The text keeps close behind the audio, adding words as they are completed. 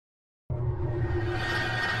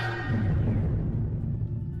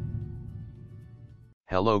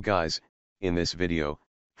Hello guys, in this video,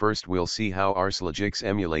 first we'll see how RSLogix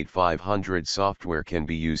Emulate 500 software can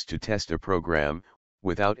be used to test a program,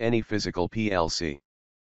 without any physical PLC.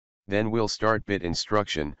 Then we'll start bit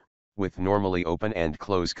instruction, with normally open and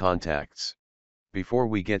close contacts. Before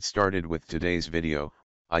we get started with today's video,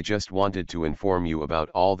 I just wanted to inform you about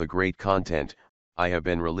all the great content I have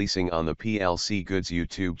been releasing on the PLC Goods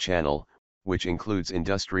YouTube channel, which includes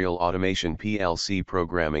industrial automation PLC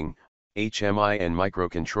programming, HMI and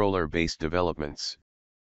microcontroller-based developments.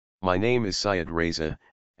 My name is Syed Reza,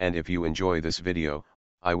 and if you enjoy this video,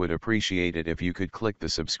 I would appreciate it if you could click the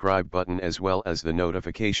subscribe button as well as the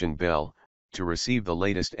notification bell, to receive the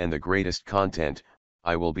latest and the greatest content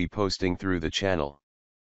I will be posting through the channel.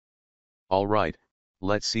 Alright,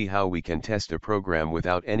 let's see how we can test a program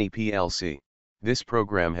without any PLC. This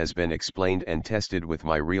program has been explained and tested with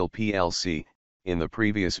my real PLC, in the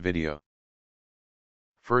previous video.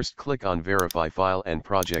 First click on Verify File and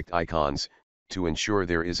Project icons, to ensure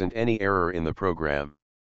there isn't any error in the program.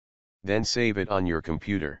 Then save it on your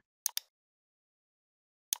computer.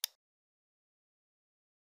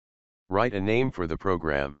 Write a name for the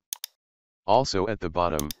program. Also at the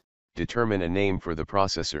bottom, determine a name for the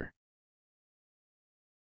processor.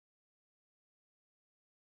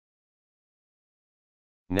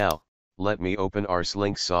 Now, let me open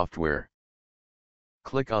RSLinx software.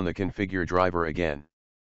 Click on the Configure driver again.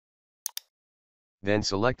 Then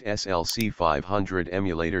select SLC 500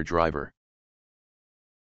 Emulator driver.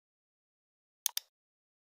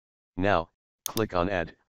 Now, click on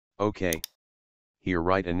Add, OK. Here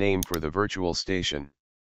write a name for the virtual station.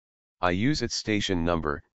 I use its station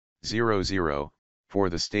number, 00,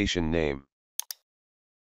 for the station name.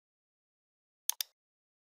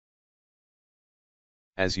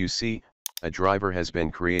 As you see, a driver has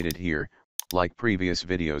been created here, like previous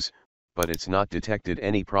videos, but it's not detected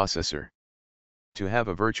any processor. To have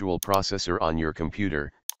a virtual processor on your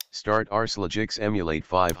computer, start RSLogix Emulate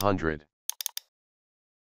 500.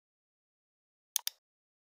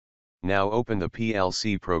 Now open the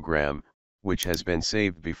PLC program, which has been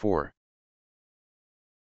saved before.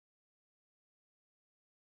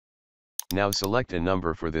 Now select a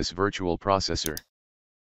number for this virtual processor.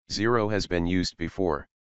 0 has been used before.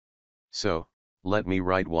 So, let me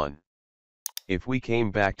write 1. If we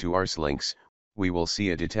came back to RSLinx, we will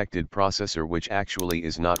see a detected processor which actually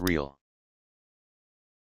is not real.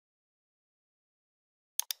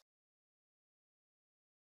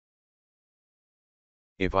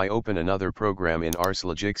 If I open another program in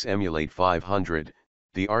RSLogix Emulate 500,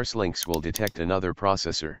 the RSLinx will detect another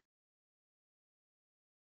processor.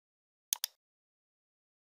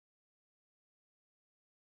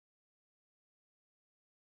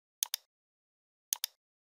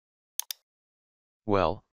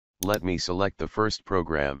 Well, let me select the first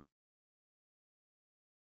program.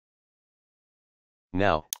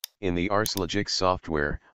 Now, in the RSLogix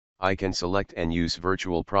software, I can select and use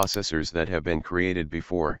virtual processors that have been created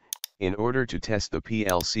before, in order to test the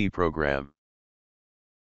PLC program.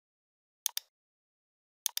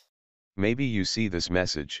 Maybe you see this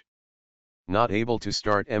message. Not able to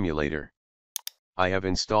start emulator. I have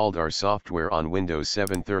installed our software on Windows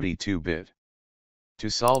 7 32-bit. To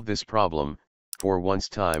solve this problem, for once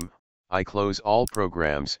time, I close all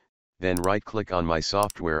programs, then right-click on my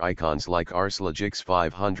software icons like RSLogix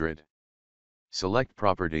 500. Select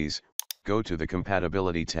Properties, go to the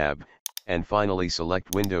Compatibility tab, and finally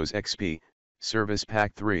select Windows XP, Service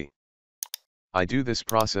Pack 3. I do this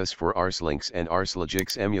process for RSLinx and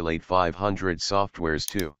RSLogix Emulate 500 softwares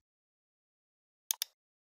too.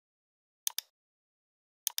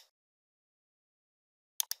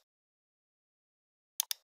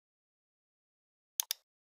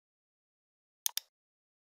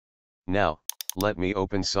 Now, let me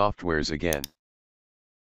open softwares again.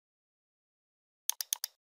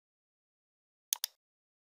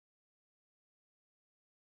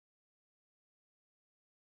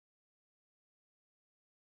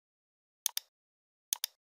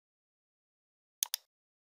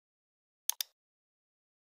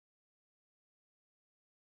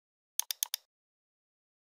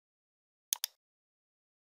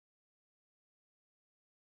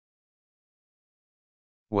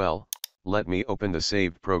 Well, let me open the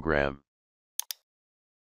saved program.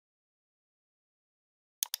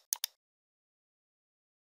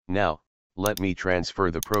 Now, let me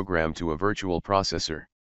transfer the program to a virtual processor.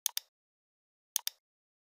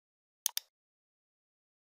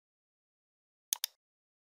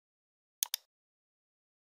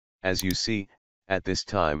 As you see, at this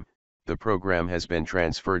time, the program has been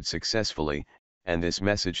transferred successfully, and this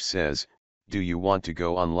message says, "Do you want to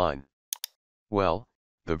go online?" Well,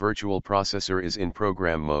 the virtual processor is in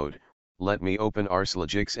program mode. Let me open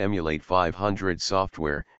RSLogix Emulate 500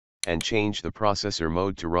 software, and change the processor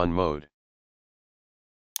mode to run mode.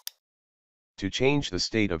 To change the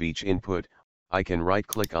state of each input, I can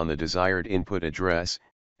right-click on the desired input address,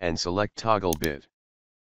 and select toggle bit.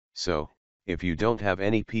 So, if you don't have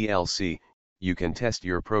any PLC, you can test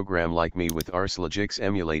your program like me with RSLogix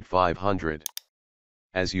Emulate 500.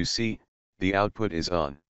 As you see, the output is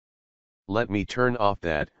on. Let me turn off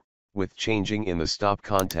that, with changing in the stop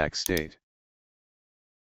contact state.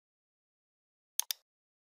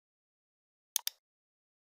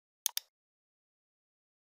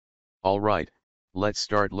 Alright, let's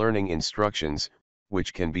start learning instructions,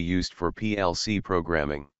 which can be used for PLC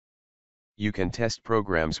programming. You can test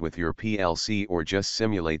programs with your PLC or just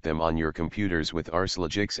simulate them on your computers with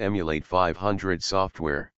RSLogix Emulate 500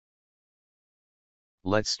 software.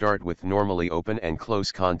 Let's start with normally open and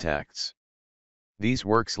close contacts. These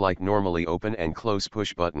works like normally open and close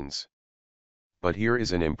push buttons. But here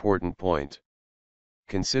is an important point.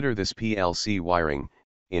 Consider this PLC wiring,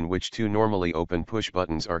 in which two normally open push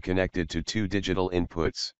buttons are connected to two digital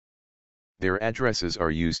inputs. Their addresses are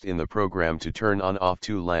used in the program to turn on off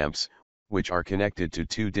two lamps, which are connected to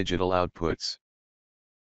two digital outputs.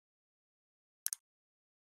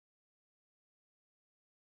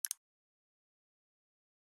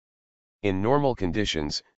 In normal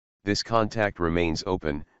conditions, this contact remains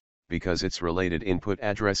open, because its related input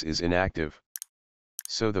address is inactive.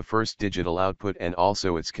 So the first digital output and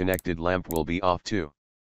also its connected lamp will be off too.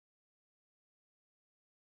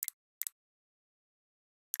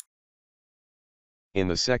 In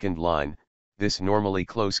the second line, this normally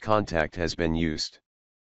close contact has been used.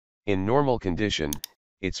 In normal condition,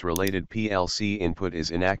 its related PLC input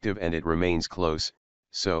is inactive and it remains close,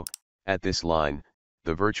 so, at this line,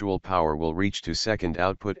 the virtual power will reach to second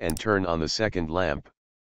output and turn on the second lamp.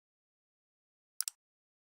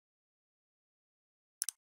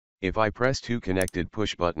 If I press two connected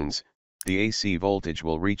push buttons, the AC voltage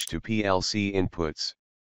will reach to PLC inputs.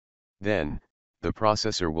 Then, the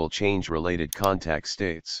processor will change related contact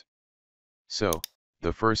states. So,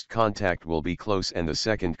 the first contact will be close and the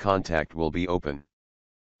second contact will be open.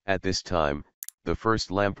 At this time, the first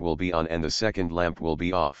lamp will be on and the second lamp will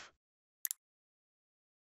be off.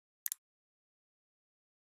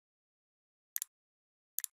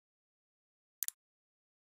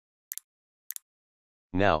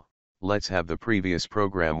 Now, let's have the previous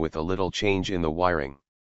program with a little change in the wiring.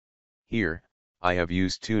 Here, I have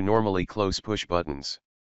used two normally close push buttons.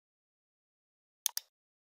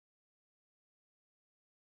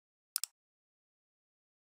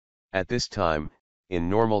 At this time, in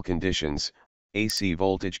normal conditions, AC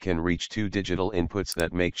voltage can reach two digital inputs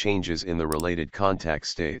that make changes in the related contact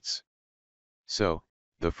states. So,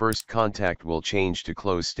 the first contact will change to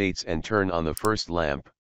close states and turn on the first lamp.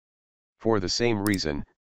 For the same reason,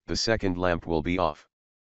 the second lamp will be off.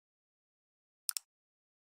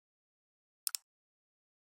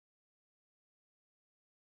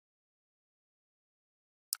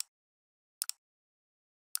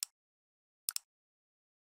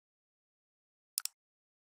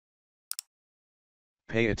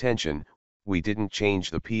 Pay attention, we didn't change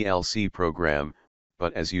the PLC program,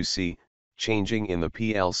 but as you see, changing in the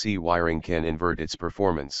PLC wiring can invert its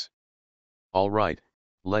performance. Alright,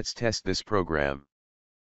 let's test this program.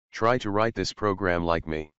 Try to write this program like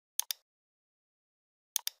me.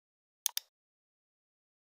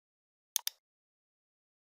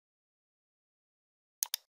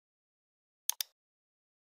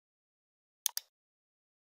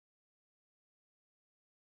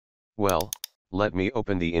 Well, let me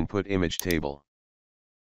open the input image table.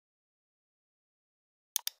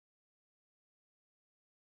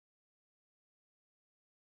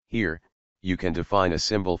 Here, you can define a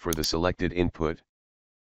symbol for the selected input.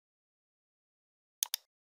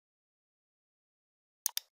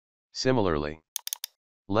 Similarly,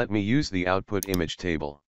 let me use the output image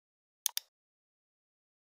table.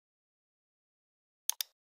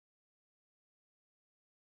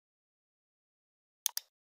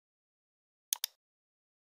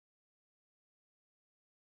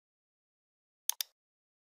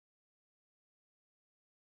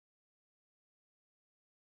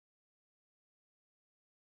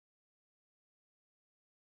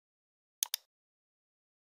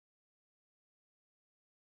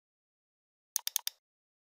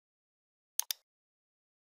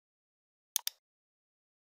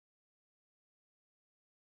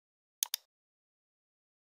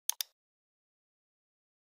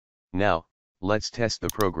 Now, let's test the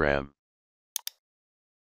program.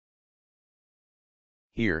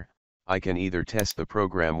 Here, I can either test the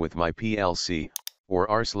program with my PLC, or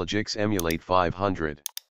RSLogix Emulate 500.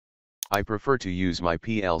 I prefer to use my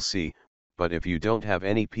PLC, but if you don't have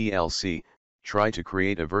any PLC, try to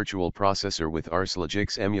create a virtual processor with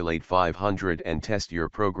RSLogix Emulate 500 and test your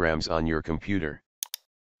programs on your computer.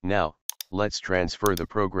 Now, let's transfer the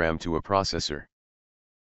program to a processor.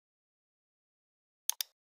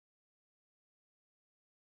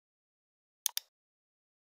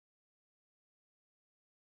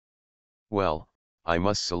 Well, I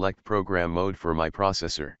must select program mode for my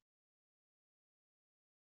processor.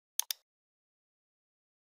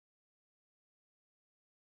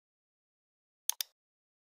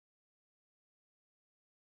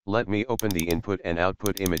 Let me open the input and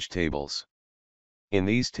output image tables. In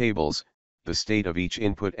these tables, the state of each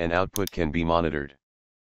input and output can be monitored.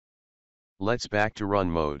 Let's back to run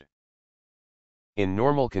mode. In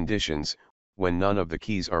normal conditions, when none of the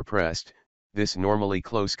keys are pressed, this normally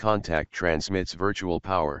close contact transmits virtual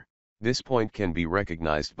power. This point can be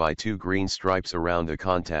recognized by two green stripes around the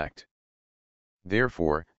contact.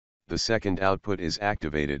 Therefore, the second output is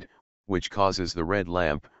activated, which causes the red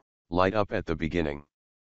lamp light up at the beginning.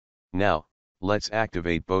 Now, let's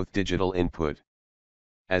activate both digital input.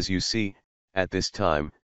 As you see, at this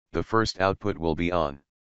time, the first output will be on.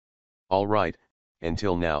 Alright,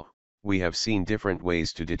 until now, we have seen different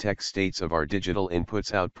ways to detect states of our digital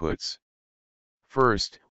inputs/outputs.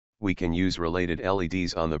 First, we can use related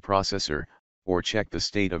LEDs on the processor, or check the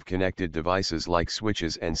state of connected devices like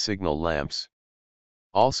switches and signal lamps.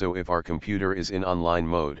 Also, if our computer is in online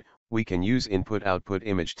mode, we can use input-output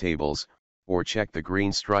image tables, or check the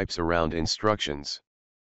green stripes around instructions.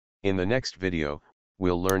 In the next video,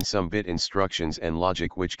 we'll learn some bit instructions and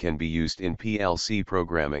logic which can be used in PLC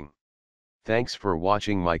programming. Thanks for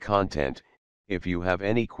watching my content. If you have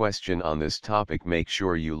any question on this topic, make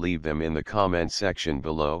sure you leave them in the comment section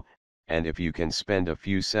below, and if you can spend a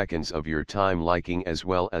few seconds of your time liking as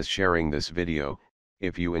well as sharing this video,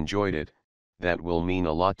 if you enjoyed it, that will mean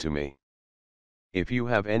a lot to me. If you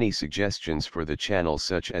have any suggestions for the channel,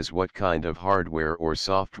 such as what kind of hardware or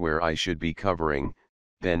software I should be covering,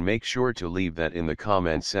 then make sure to leave that in the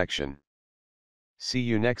comment section. See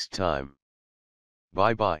you next time.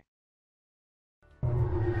 Bye bye.